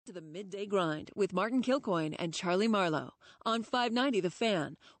To the Midday Grind with Martin Kilcoyne and Charlie Marlowe on 590 The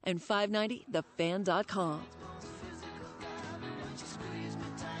Fan and 590thefan.com.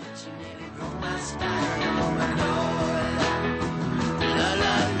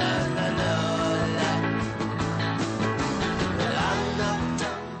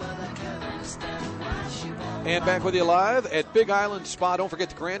 And back with you live at Big Island Spa. Don't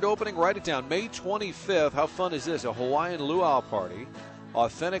forget the grand opening. Write it down. May 25th. How fun is this? A Hawaiian luau party.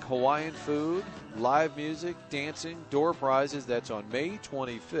 Authentic Hawaiian food, live music, dancing, door prizes. That's on May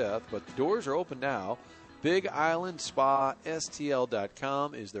 25th. But the doors are open now. Big Island Spa,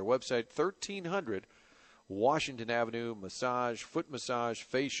 STL.com is their website. 1300 Washington Avenue. Massage, foot massage,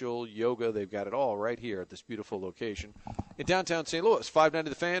 facial, yoga. They've got it all right here at this beautiful location in downtown St. Louis. 590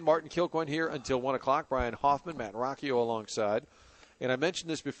 The Fan. Martin Kilcoyne here until 1 o'clock. Brian Hoffman, Matt Rocchio alongside. And I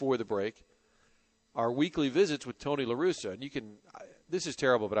mentioned this before the break. Our weekly visits with Tony La Russa. And you can, this is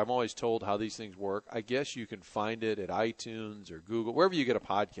terrible, but I'm always told how these things work. I guess you can find it at iTunes or Google, wherever you get a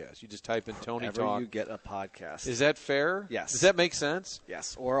podcast. You just type in Tony Wherever Talk. you get a podcast. Is that fair? Yes. Does that make sense?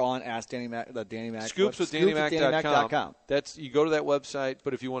 Yes. Or on Ask Danny Mac, the Danny Mac. ScoopsWithDannyMac.com. That's, you go to that website,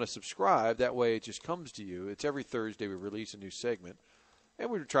 but if you want to subscribe, that way it just comes to you. It's every Thursday we release a new segment. And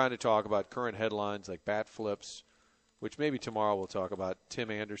we're trying to talk about current headlines like bat flips, which maybe tomorrow we'll talk about Tim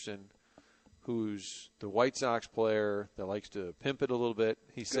Anderson, who's the White Sox player that likes to pimp it a little bit.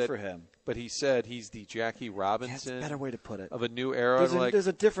 He said, for him. But he said he's the Jackie Robinson. That's a better way to put it. Of a new era. There's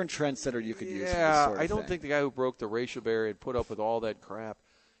a different trendsetter you could use. Yeah, for this sort of I don't thing. think the guy who broke the racial barrier and put up with all that crap,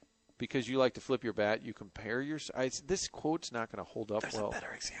 because you like to flip your bat, you compare your. This quote's not going to hold up There's well. a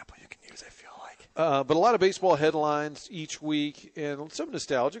better example you can use, I feel like. But a lot of baseball headlines each week, and some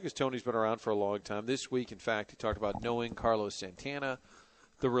nostalgia because Tony's been around for a long time. This week, in fact, he talked about knowing Carlos Santana,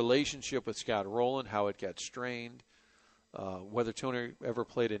 the relationship with Scott Rowland, how it got strained, whether Tony ever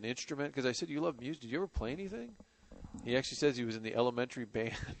played an instrument. Because I said, you love music. Did you ever play anything? He actually says he was in the elementary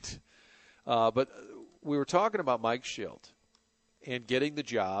band. But we were talking about Mike Schilt and getting the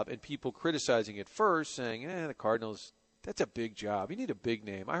job and people criticizing it first, saying, the Cardinals, that's a big job. You need a big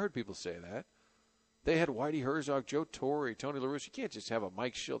name. I heard people say that. They had Whitey Herzog, Joe Torre, Tony La Russa. You can't just have a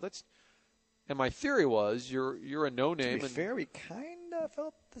Mike Schilt. And my theory was you're a no-name. To be fair, we kind of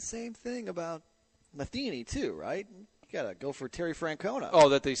felt the same thing about Matheny, too, right? You got to go for Terry Francona. Oh,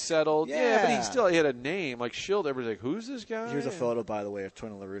 that they settled? Yeah. But he had a name. Like Schilt, everybody's like, who's this guy? Here's a photo, by the way, of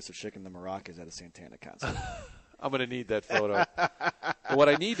Tony La Russa shaking the maracas at a Santana concert. I'm going to need that photo. What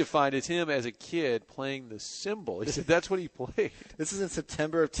I need to find is him as a kid playing the cymbal. He said that's what he played. This is in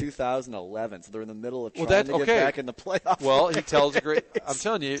September of 2011, so they're in the middle of trying to get back in the playoff Well, race. he tells a great – I'm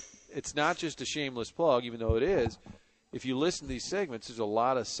telling you, it's not just a shameless plug, even though it is. If you listen to these segments, there's a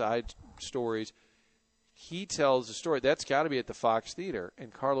lot of side stories. He tells a story. That's got to be at the Fox Theater.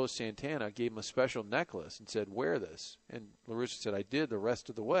 And Carlos Santana gave him a special necklace and said, wear this. And La Russa said, I did the rest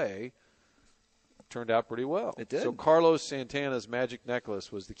of the way. Turned out pretty well. It did. So Carlos Santana's magic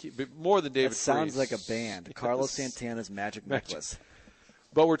necklace was the key, more than David That sounds Freese. like a band. Yes. Carlos Santana's magic necklace.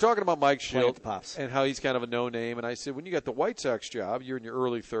 But we're talking about Mike Playing Schilt and how he's kind of a no-name. And I said, when you got the White Sox job, you're in your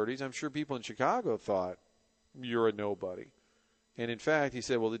early 30s. I'm sure people in Chicago thought you're a nobody. And, in fact, he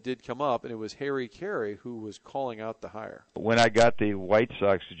said, well, it did come up, and it was Harry Carey who was calling out the hire. When I got the White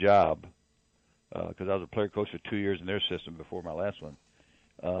Sox job, because I was a player coach for 2 years in their system before my last one,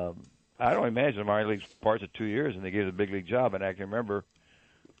 I don't imagine the minor league parts of 2 years, and they gave the big league job. And I can remember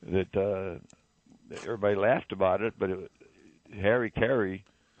that everybody laughed about it, but Harry Carey,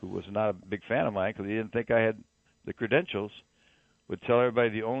 who was not a big fan of mine because he didn't think I had the credentials, would tell everybody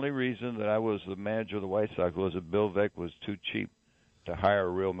the only reason that I was the manager of the White Sox was that Bill Veeck was too cheap to hire a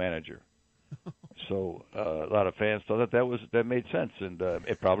real manager. So a lot of fans thought that made sense, and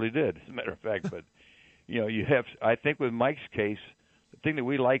it probably did, as a matter of fact. But you have, I think, with Mike's case, the thing that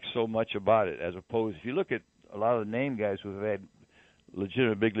we like so much about it, as opposed, if you look at a lot of the name guys who have had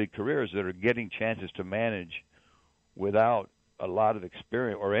legitimate big league careers that are getting chances to manage without a lot of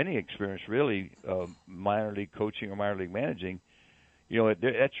experience or any experience really, minor league coaching or minor league managing,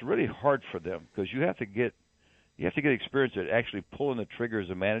 that's really hard for them because you have to get experience at actually pulling the trigger as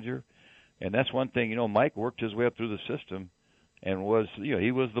a manager, and that's one thing. Mike worked his way up through the system and was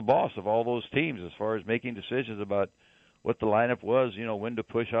he was the boss of all those teams as far as making decisions about what the lineup was, when to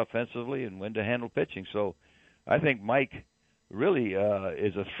push offensively and when to handle pitching. So I think Mike really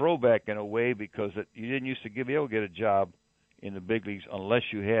is a throwback in a way because you didn't used to be able to get a job in the big leagues unless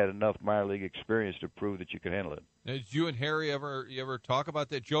you had enough minor league experience to prove that you could handle it. Now, did you and Harry you ever talk about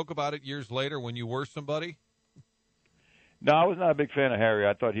that, joke about it years later when you were somebody? No, I was not a big fan of Harry.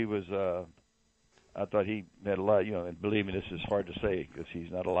 I thought he was I thought he had a lot, and believe me, this is hard to say because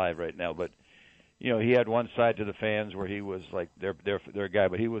he's not alive right now, but he had one side to the fans where he was like their guy,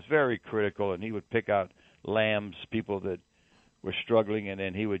 but he was very critical, and he would pick out lambs, people that were struggling, and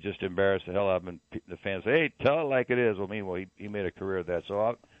then he would just embarrass the hell out of them, and the fans say, "Hey, tell it like it is." Well, meanwhile, he made a career of that,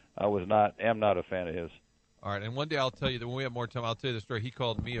 so am not a fan of his. All right, and one day I'll tell you that when we have more time, I'll tell you the story. He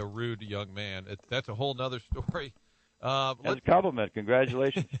called me a rude young man. That's a whole other story. That's a compliment.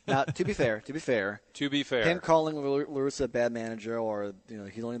 Congratulations. Now, to be fair, him calling La Russa a bad manager, or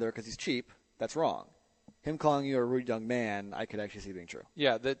he's only there because he's cheap, that's wrong. Him calling you a rude young man, I could actually see being true.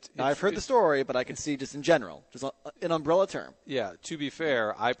 Yeah, now, I've heard the story, but I can see just in general, just an umbrella term. Yeah, to be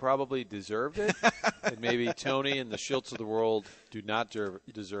fair, I probably deserved it, and maybe Tony and the Schultz of the world do not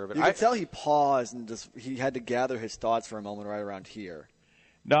deserve it. You could tell he paused and he had to gather his thoughts for a moment right around here.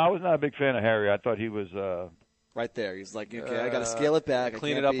 No, I was not a big fan of Harry. I thought he was right there. He's like, okay, I got to scale it back,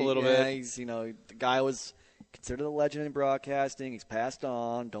 clean it up a little bit. He's, the guy was considered a legend in broadcasting. He's passed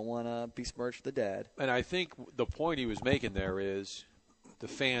on. Don't want to besmirch the dead. And I think the point he was making there is the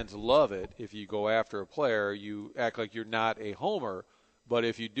fans love it. If you go after a player, you act like you're not a homer. But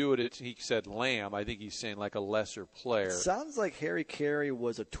if you do it, he said lamb. I think he's saying like a lesser player. Sounds like Harry Carey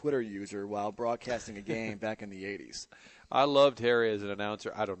was a Twitter user while broadcasting a game back in the 80s. I loved Harry as an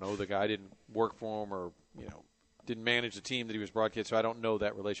announcer. I don't know the guy. I didn't work for him or, didn't manage the team that he was broadcasting, so I don't know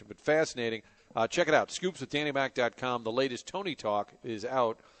that relation. But fascinating. Check it out, scoopswithdannymac.com. The latest Tony Talk is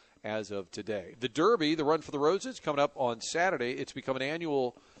out as of today. The Derby, the Run for the Roses, coming up on Saturday. It's become an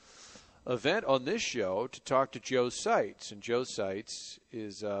annual event on this show to talk to Joe Seitz. And Joe Seitz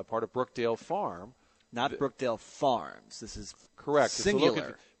is part of Brookdale Farm. Not Brookdale Farms. This is correct.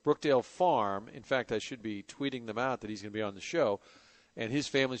 Singular. Brookdale Farm. In fact, I should be tweeting them out that he's going to be on the show. And his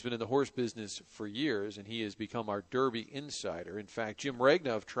family's been in the horse business for years, and he has become our Derby insider. In fact, Jim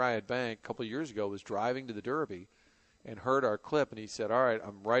Regna of Triad Bank a couple of years ago was driving to the Derby and heard our clip, and he said, all right,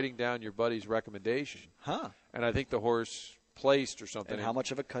 I'm writing down your buddy's recommendation. Huh. And I think the horse placed or something. And how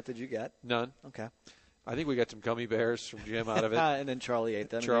much of a cut did you get? None. Okay. I think we got some gummy bears from Jim out of it. And then Charlie ate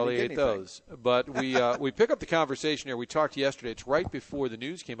them. Charlie ate those. But we pick up the conversation here. We talked yesterday. It's right before the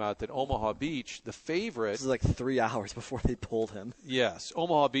news came out that Omaha Beach, the favorite. This is like 3 hours before they pulled him. Yes.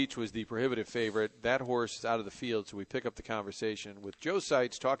 Omaha Beach was the prohibitive favorite. That horse is out of the field, so we pick up the conversation with Joe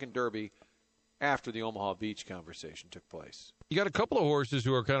Seitz talking Derby after the Omaha Beach conversation took place. You got a couple of horses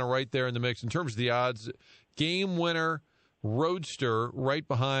who are kind of right there in the mix in terms of the odds. Game Winner, Roadster, right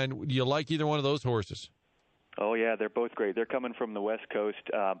behind. Do you like either one of those horses? Oh, yeah, they're both great. They're coming from the West Coast.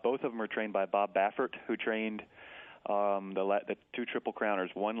 Both of them are trained by Bob Baffert, who trained the two Triple Crowners,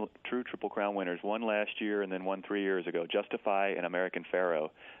 true Triple Crown winners, one last year and then one 3 years ago, Justify and American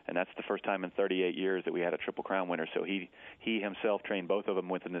Pharaoh. And that's the first time in 38 years that we had a Triple Crown winner. So he himself trained both of them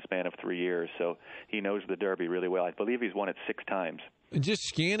within the span of 3 years. So he knows the Derby really well. I believe he's won it 6 times. Just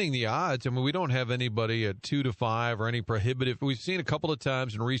scanning the odds, I mean, we don't have anybody at 2 to 5 or any prohibitive. We've seen a couple of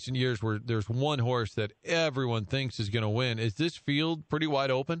times in recent years where there's one horse that everyone thinks is going to win. Is this field pretty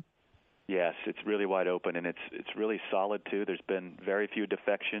wide open? Yes, it's really wide open, and it's really solid too. There's been very few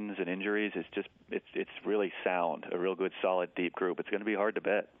defections and injuries. It's really sound, a real good, solid, deep group. It's going to be hard to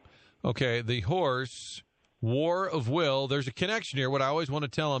bet. Okay, the horse, War of Will. There's a connection here. What I always want to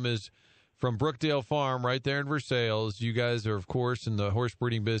tell them is, from Brookdale Farm, right there in Versailles. You guys are, of course, in the horse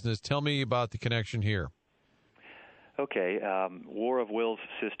breeding business. Tell me about the connection here. Okay, War of Will's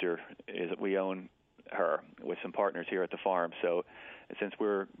sister we own her with some partners here at the farm. So since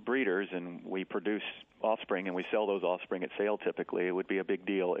we're breeders and we produce offspring and we sell those offspring at sale typically, it would be a big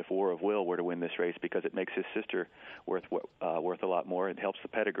deal if War of Will were to win this race because it makes his sister worth a lot more. It helps the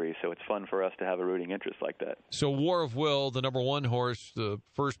pedigree, so it's fun for us to have a rooting interest like that. So War of Will, the number one horse, the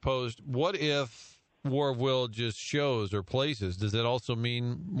first posed, what if War of Will just shows or places? Does that also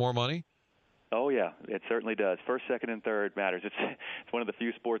mean more money? Oh, yeah, it certainly does. First, second, and third matters. It's one of the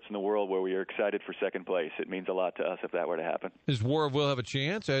few sports in the world where we are excited for second place. It means a lot to us if that were to happen. Does War of Will have a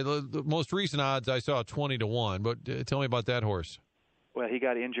chance? The most recent odds I saw 20-1, but tell me about that horse. Well, he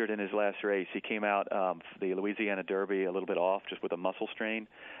got injured in his last race. He came out the Louisiana Derby a little bit off, just with a muscle strain,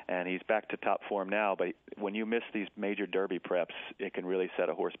 and he's back to top form now. But when you miss these major Derby preps, it can really set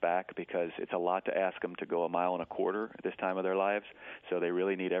a horse back because it's a lot to ask them to go 1.25 miles at this time of their lives. So they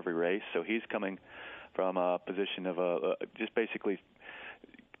really need every race. So he's coming from a position of just basically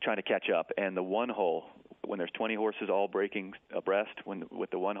trying to catch up. And the one hole, when there's 20 horses all breaking abreast,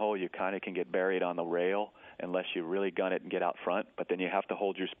 with the one hole, you kind of can get buried on the rail unless you really gun it and get out front. But then you have to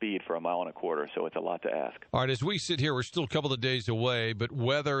hold your speed for 1.25 miles, so it's a lot to ask. All right, as we sit here, we're still a couple of days away, but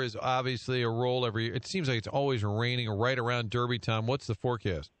weather is obviously a role every year. It seems like it's always raining right around Derby time. What's the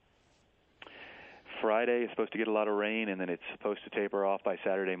forecast? Friday is supposed to get a lot of rain, and then it's supposed to taper off by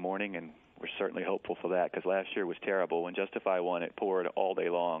Saturday morning, and we're certainly hopeful for that because last year was terrible. When Justify won, it poured all day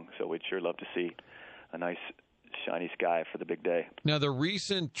long, so we'd sure love to see a nice shiny sky for the big day. Now, the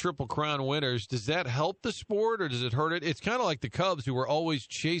recent Triple Crown winners, does that help the sport or does it hurt it? It's kind of like the Cubs, who were always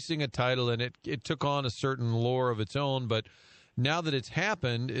chasing a title, and it took on a certain lore of its own. But now that it's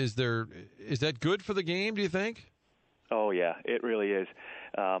happened, is that good for the game, do you think? Oh, yeah, it really is.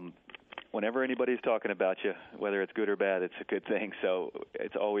 Whenever anybody's talking about you, whether it's good or bad, it's a good thing. So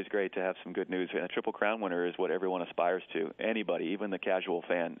it's always great to have some good news. And a Triple Crown winner is what everyone aspires to. Anybody, even the casual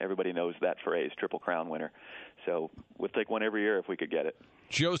fan, everybody knows that phrase, Triple Crown winner. So we'll take one every year if we could get it.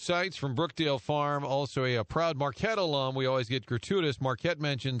 Joe Seitz from Brookdale Farm, also a proud Marquette alum. We always get gratuitous Marquette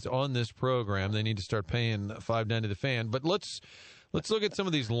mentions on this program. They need to start paying $5.90 the fan. But let's look at some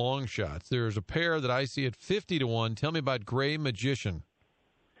of these long shots. There's a pair that I see at 50-1. Tell me about Gray Magician.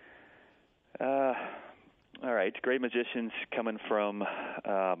 All right, Great Magician's coming from,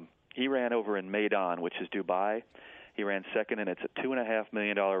 he ran over in Maidan, which is Dubai. He ran second, and it's a $2.5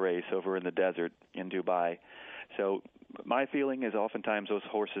 million race over in the desert in Dubai. So my feeling is oftentimes those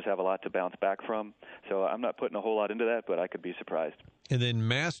horses have a lot to bounce back from. So I'm not putting a whole lot into that, but I could be surprised. And then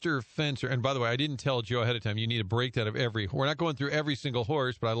Master Fencer. And by the way, I didn't tell Joe ahead of time, you need a breakdown of we're not going through every single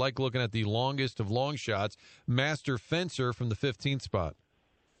horse, but I like looking at the longest of long shots. Master Fencer from the 15th spot.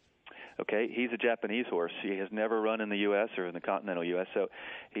 Okay, he's a Japanese horse. He has never run in the U.S. or in the continental U.S., so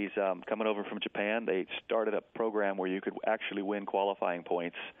he's coming over from Japan. They started a program where you could actually win qualifying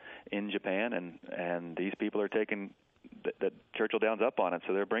points in Japan, and these people are taking the Churchill Downs up on it,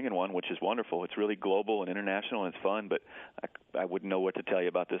 so they're bringing one, which is wonderful. It's really global and international, and it's fun, but I wouldn't know what to tell you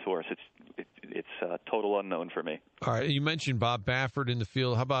about this horse. It's a total unknown for me. All right, you mentioned Bob Baffert in the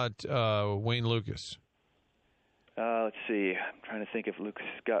field. How about Wayne Lucas? Let's see. I'm trying to think if Luke's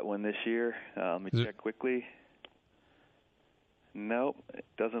got one this year. Let me check quickly. No, it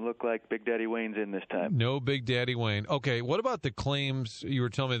doesn't look like Big Daddy Wayne's in this time. No Big Daddy Wayne. Okay, what about the claims? You were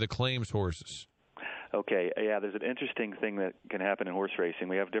telling me the claims horses. Okay, yeah, there's an interesting thing that can happen in horse racing.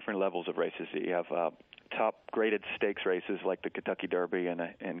 We have different levels of races. You have top-graded stakes races like the Kentucky Derby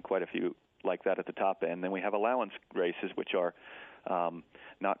and quite a few like that at the top end. Then we have allowance races, which are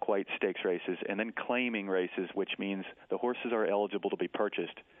not quite stakes races, and then claiming races, which means the horses are eligible to be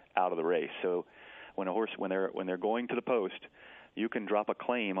purchased out of the race. So when they're going to the post, you can drop a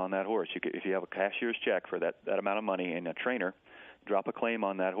claim on that horse. If you have a cashier's check for that amount of money and a trainer, drop a claim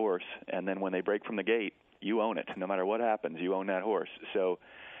on that horse, and then when they break from the gate, you own it. No matter what happens, you own that horse. So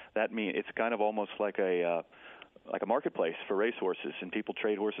that means it's kind of almost like a marketplace for race horses, and people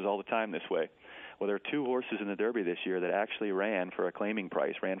trade horses all the time this way. Well, there are two horses in the Derby this year that actually ran for a claiming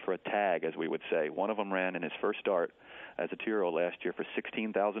price, ran for a tag, as we would say. One of them ran in his first start as a 2-year-old last year for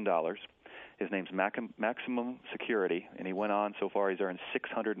 $16,000. His name's Maximum Security, and he went on. So far, he's earned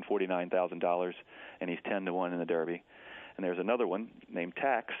 $649,000, and he's 10-1 in the Derby. And there's another one named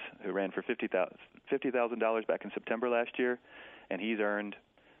Tax who ran for $50,000 back in September last year, and he's earned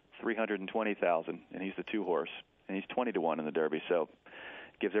 $320,000, and he's the 2-horse, and he's 20-1 in the Derby. So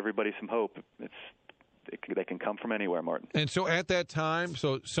gives everybody some hope. They can come from anywhere, Martin. And so at that time,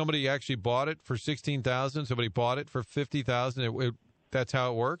 so somebody actually bought it for $16,000. Somebody bought it for $50,000. That's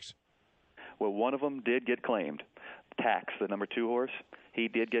how it works. Well, one of them did get claimed. Tax, the number 2 horse, he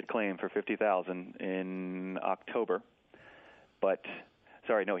did get claimed for $50,000 in October.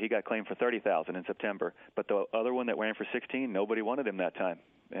 He got claimed for $30,000 in September. But the other one that ran for $16,000, nobody wanted him that time,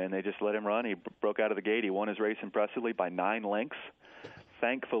 and they just let him run. He broke out of the gate. He won his race impressively by 9 lengths.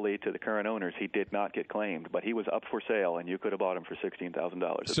 Thankfully, to the current owners, he did not get claimed, but he was up for sale, and you could have bought him for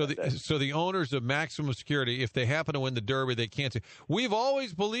 $16,000. So the owners of Maximum Security, if they happen to win the Derby, they can't say, "We've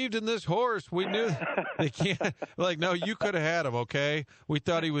always believed in this horse. We knew." They can't. Like, no, you could have had him. Okay, we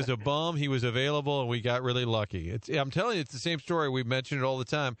thought he was a bum. He was available, and we got really lucky. I'm telling you, it's the same story. We mentioned it all the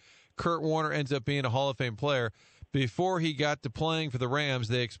time. Kurt Warner ends up being a Hall of Fame player. Before he got to playing for the Rams,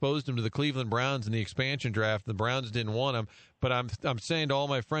 they exposed him to the Cleveland Browns in the expansion draft. The Browns didn't want him. But I'm saying to all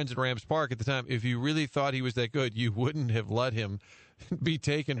my friends at Rams Park at the time, if you really thought he was that good, you wouldn't have let him be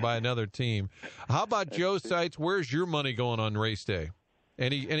taken by another team. How about Joe Seitz? Where's your money going on race day?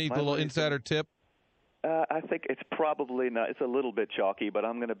 Any little insider tip? I think it's probably not. It's a little bit chalky, but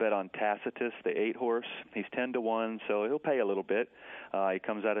I'm going to bet on Tacitus, the 8-horse. He's 10-1, so he'll pay a little bit. He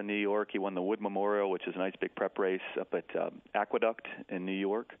comes out of New York. He won the Wood Memorial, which is a nice big prep race up at Aqueduct in New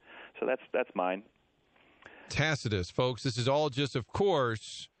York. So that's mine. Tacitus, folks. This is all just, of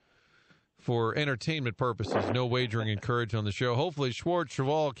course, for entertainment purposes. No wagering encouraged on the show. Hopefully, Schwartz,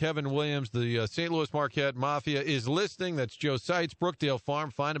 Cheval, Kevin Williams, the St. Louis Marquette Mafia is listening. That's Joe Seitz, Brookdale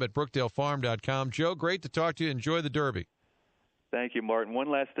Farm. Find him at brookdalefarm.com. Joe, great to talk to you. Enjoy the Derby. Thank you, Martin.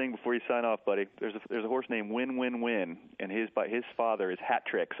 One last thing before you sign off, buddy. There's a horse named Win Win Win, and his father is Hat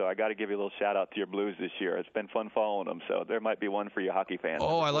Trick. So I got to give you a little shout out to your Blues this year. It's been fun following them. So there might be one for you hockey fans.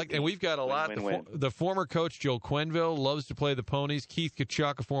 Oh, I like, and we've got a lot. The former coach Joe Quenville loves to play the ponies. Keith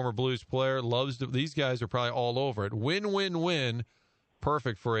Kachuk, a former Blues player, loves to. These guys are probably all over it. Win Win Win,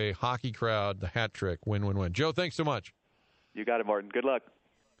 perfect for a hockey crowd. The Hat Trick. Win Win Win. Joe, thanks so much. You got it, Martin. Good luck.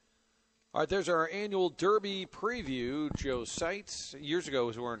 All right, there's our annual Derby preview. Joe Seitz. Years ago,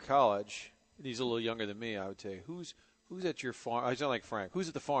 as we were in college, he's a little younger than me, I would say. Who's at your farm? I sound like Frank. Who's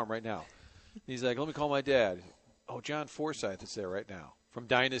at the farm right now? He's like, let me call my dad. Oh, John Forsythe is there right now. From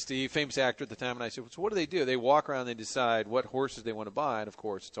Dynasty, famous actor at the time. And I said, so what do? They walk around, they decide what horses they want to buy. And, of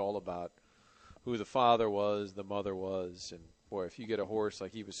course, it's all about who the father was, the mother was. And, boy, if you get a horse,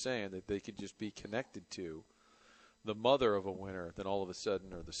 like he was saying, that they could just be connected to, the mother of a winner, then all of a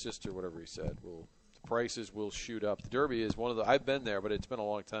sudden, or the sister, whatever he said, the prices will shoot up. The Derby is one of the. I've been there, but it's been a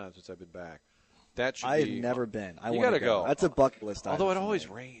long time since I've been back. That should I've never been. You got to go. That's a bucket list item. Although it always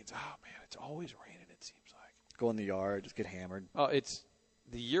rains. Oh man, it's always raining. It seems like. Go in the yard, just get hammered. Oh, it's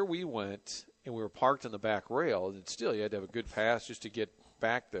the year we went and we were parked on the back rail, and still you had to have a good pass just to get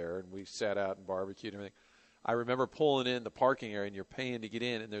back there, and we sat out and barbecued and everything. I remember pulling in the parking area, and you're paying to get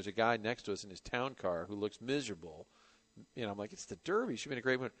in, and there's a guy next to us in his town car who looks miserable. You know, I'm like, it's the Derby. Should have been a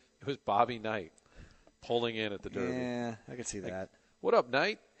great one. It was Bobby Knight pulling in at the Derby. Yeah, I can see that. What up,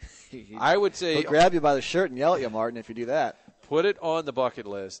 Knight? I would say he'll grab you by the shirt and yell at you, Martin, if you do that. Put it on the bucket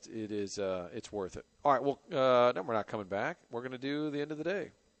list. It is. It's worth it. All right. Well, no, we're not coming back. We're going to do the end of the day.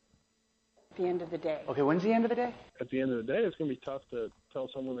 The end of the day. Okay, when's the end of the day? At the end of the day, it's going to be tough to tell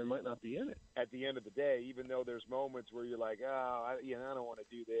someone they might not be in it. At the end of the day, even though there's moments where you're like, I don't want to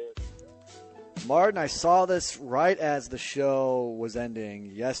do this. Martin, I saw this right as the show was ending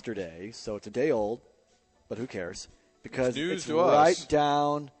yesterday, so it's a day old, but who cares? Because it's right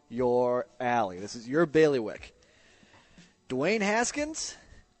down your alley. This is your bailiwick. Dwayne Haskins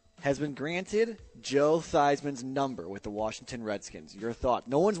has been granted Joe Theismann's number with the Washington Redskins. Your thought?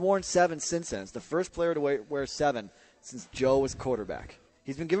 No one's worn 7 since then. It's the first player to wear 7 since Joe was quarterback.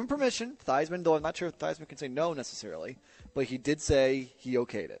 He's been given permission. Theismann, though I'm not sure if Theismann can say no necessarily, but he did say he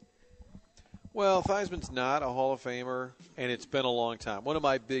okayed it. Well, Theismann's not a Hall of Famer, and it's been a long time. One of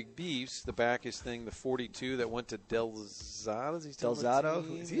my big beefs, the Backus thing, the 42 that went to Delzato. Is he still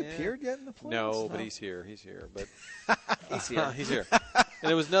Delzato? Has he appeared yet in the playoffs? No, but he's here. He's here. But he's here. He's here.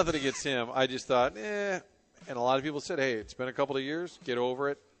 And it was nothing against him. I just thought, And a lot of people said, hey, it's been a couple of years. Get over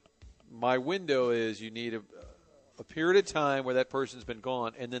it. My window is you need a period of time where that person's been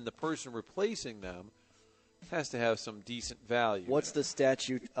gone, and then the person replacing them has to have some decent value. What's the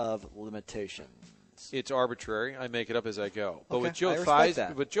statute of limitations? It's arbitrary. I make it up as I go. But okay,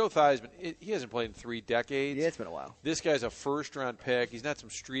 with Joe Theismann, he hasn't played in 3 decades. Yeah, it's been a while. This guy's a first-round pick. He's not some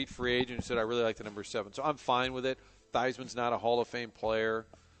street free agent who said, I really like the number 7. So I'm fine with it. Theismann's not a Hall of Fame player.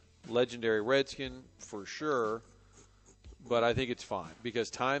 Legendary Redskin, for sure. But I think it's fine because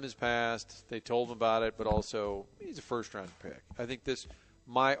time has passed. They told him about it, but also he's a first-round pick. I think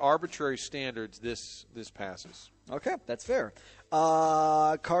my arbitrary standards, this passes. Okay, that's fair.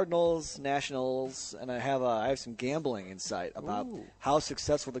 Cardinals, Nationals, and I have some gambling insight about how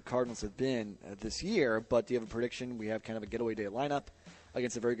successful the Cardinals have been this year. But do you have a prediction? We have kind of a getaway day lineup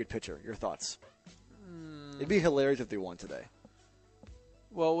against a very good pitcher. Your thoughts? It'd be hilarious if they won today.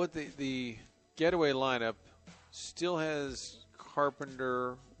 Well, with the getaway lineup, still has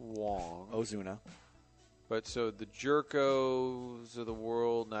Carpenter, Wong, Ozuna. But so the Jerkos of the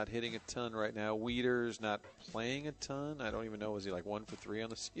world not hitting a ton right now. Weeder's not playing a ton. I don't even know. Was he like 1 for 3 on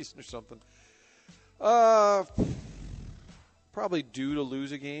the season or something? Probably due to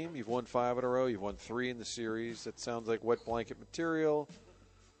lose a game. You've won 5 in a row. You've won 3 in the series. That sounds like wet blanket material.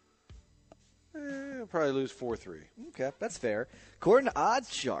 Probably lose 4-3. Okay, that's fair. According to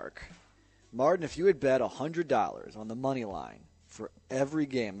OddsShark, Martin, if you had bet $100 on the money line for every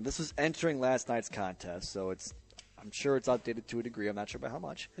game. This was entering last night's contest, so I'm sure it's outdated to a degree. I'm not sure by how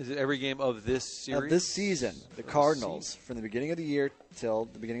much. Is it every game of this series? Of this season. The Cardinals, from the beginning of the year till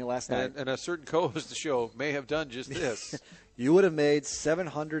the beginning of last night. And a certain co-host of the show may have done just this. You would have made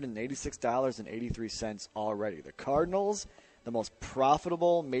 $786.83 already. The Cardinals, the most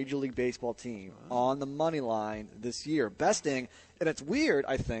profitable Major League Baseball team on the money line this year. Besting, and it's weird,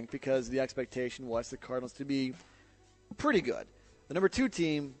 I think, because the expectation was the Cardinals to be pretty good. The number 2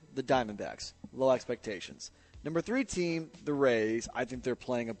 team, the Diamondbacks, low expectations. Number 3 team, the Rays. I think they're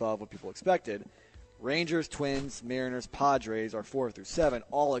playing above what people expected. Rangers, Twins, Mariners, Padres are 4 through 7,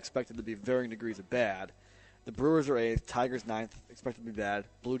 all expected to be varying degrees of bad. The Brewers are 8th, Tigers 9th, expected to be bad.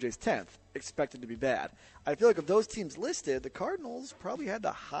 Blue Jays 10th, expected to be bad. I feel like of those teams listed, the Cardinals probably had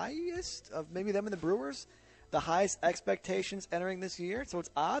the highest of maybe them and the Brewers, the highest expectations entering this year. So it's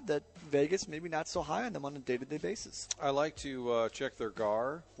odd that Vegas maybe not so high on them on a day-to-day basis. I like to check their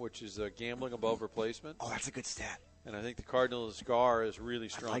GAR, which is gambling above replacement. Oh, that's a good stat. And I think the Cardinals' GAR is really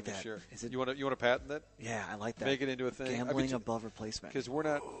strong this year. You want to patent that? Yeah, I like that. Make it into a thing. Gambling above replacement. Because we're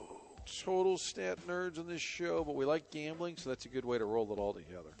not total stat nerds on this show, but we like gambling, so that's a good way to roll it all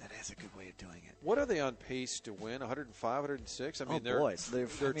together. That is a good way of doing it. What are they on pace to win? 105, 106? I mean, they're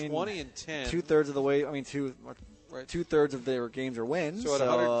 20 and 10. 2/3 of the way. I mean, two-thirds of their games are wins. So at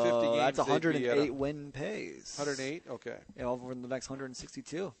 150 games, that's 108 win pays. 108, okay. Yeah, over the next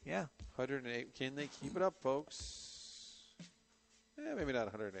 162. Yeah, 108. Can they keep it up, folks? Maybe not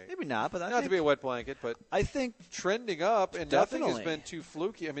 108. Maybe not, but not to be a wet blanket, but I think trending up, and definitely. Nothing has been too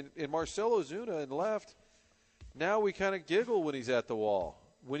fluky. I mean, in Marcell Ozuna in left, now we kind of giggle when he's at the wall.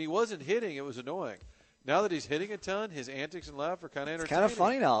 When he wasn't hitting, it was annoying. Now that he's hitting a ton, his antics in left are kind of entertaining. It's kind of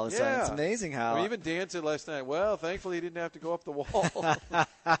funny now all of a sudden. It's amazing how. Even Dan said last night, well, thankfully he didn't have to go up the wall.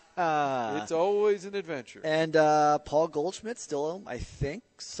 It's always an adventure. And Paul Goldschmidt still, I think,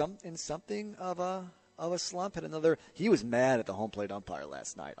 in something of a slump. He was mad at the home plate umpire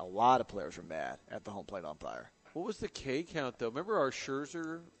last night. A lot of players were mad at the home plate umpire. What was the K count, though? Remember our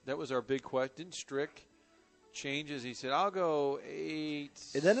Scherzer? That was our big question. Didn't Strick changes? He said, I'll go 8.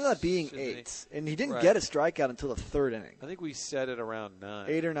 It ended up being 8. And he didn't get a strikeout until the 3rd inning. I think we set it around 9.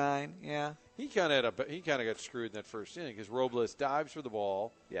 8 or 9, yeah. He kind of got screwed in that first inning because Robles dives for the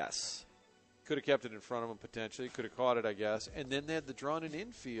ball. Yes. Could have kept it in front of him potentially. Could have caught it, I guess. And then they had the drawn-in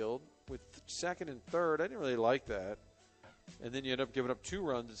infield with 2nd and 3rd. I didn't really like that. And then you end up giving up 2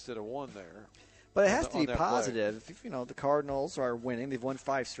 runs instead of 1 there. But it has to be positive. If, the Cardinals are winning, they've won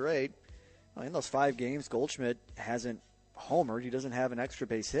 5 straight. In those 5 games, Goldschmidt hasn't homered. He doesn't have an extra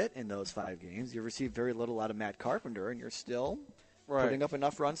base hit in those 5 games. You received very little out of Matt Carpenter, and you're still putting up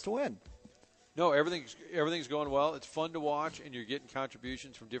enough runs to win. No, everything's going well. It's fun to watch, and you're getting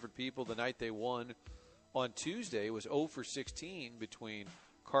contributions from different people. The night they won on Tuesday was 0 for 16 between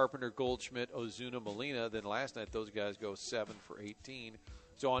Carpenter, Goldschmidt, Ozuna, Molina. Then last night those guys go 7 for 18.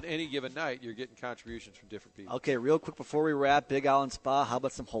 So on any given night, you're getting contributions from different people. Okay, real quick before we wrap, Big Island Spa, how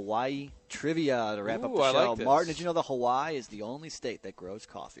about some Hawaii trivia to wrap up the show? I like this. Martin, did you know that Hawaii is the only state that grows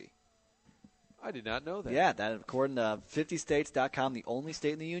coffee? I did not know that. Yeah, that according to 50states.com, the only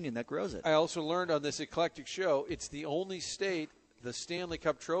state in the union that grows it. I also learned on this eclectic show, it's the only state the Stanley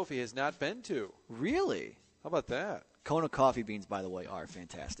Cup trophy has not been to. Really? How about that? Kona coffee beans, by the way, are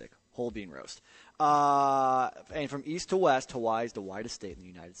fantastic. Whole bean roast. And from east to west, Hawaii is the widest state in the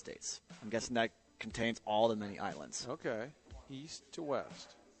United States. I'm guessing that contains all the many islands. Okay. East to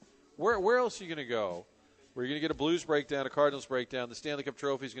west. Where else are you going to go? We're going to get a Blues breakdown, a Cardinals breakdown. The Stanley Cup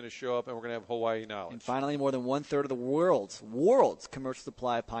Trophy is going to show up, and we're going to have Hawaii knowledge. And finally, more than 1/3 of the world's commercial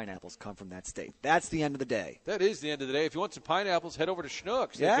supply of pineapples come from that state. That's the end of the day. That is the end of the day. If you want some pineapples, head over to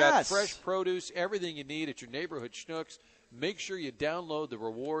Schnucks. They've got fresh produce, everything you need at your neighborhood Schnucks. Make sure you download the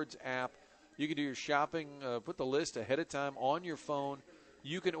Rewards app. You can do your shopping, put the list ahead of time on your phone.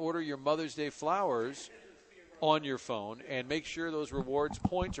 You can order your Mother's Day flowers on your phone and make sure those rewards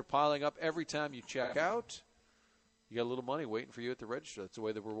points are piling up every time you check out. You got a little money waiting for you at the register. That's the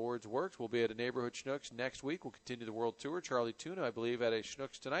way the rewards works. We'll be at a neighborhood Schnucks next week. We'll continue the world tour. Charlie Tuna, I believe, at a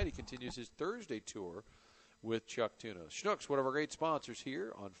Schnucks tonight. He continues his Thursday tour with Chuck Tuna. Schnucks, one of our great sponsors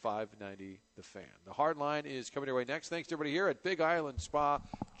here on 590 The Fan. The Hard Line is coming your way next. Thanks to everybody here at Big Island Spa.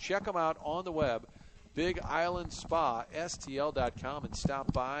 Check them out on the web, Big Island Spa, STL.com, and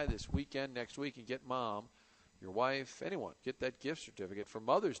stop by this weekend, next week, and get mom, your wife, anyone, get that gift certificate for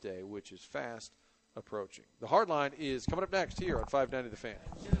Mother's Day, which is fast approaching. The Hard Line is coming up next here on 590 The Fan.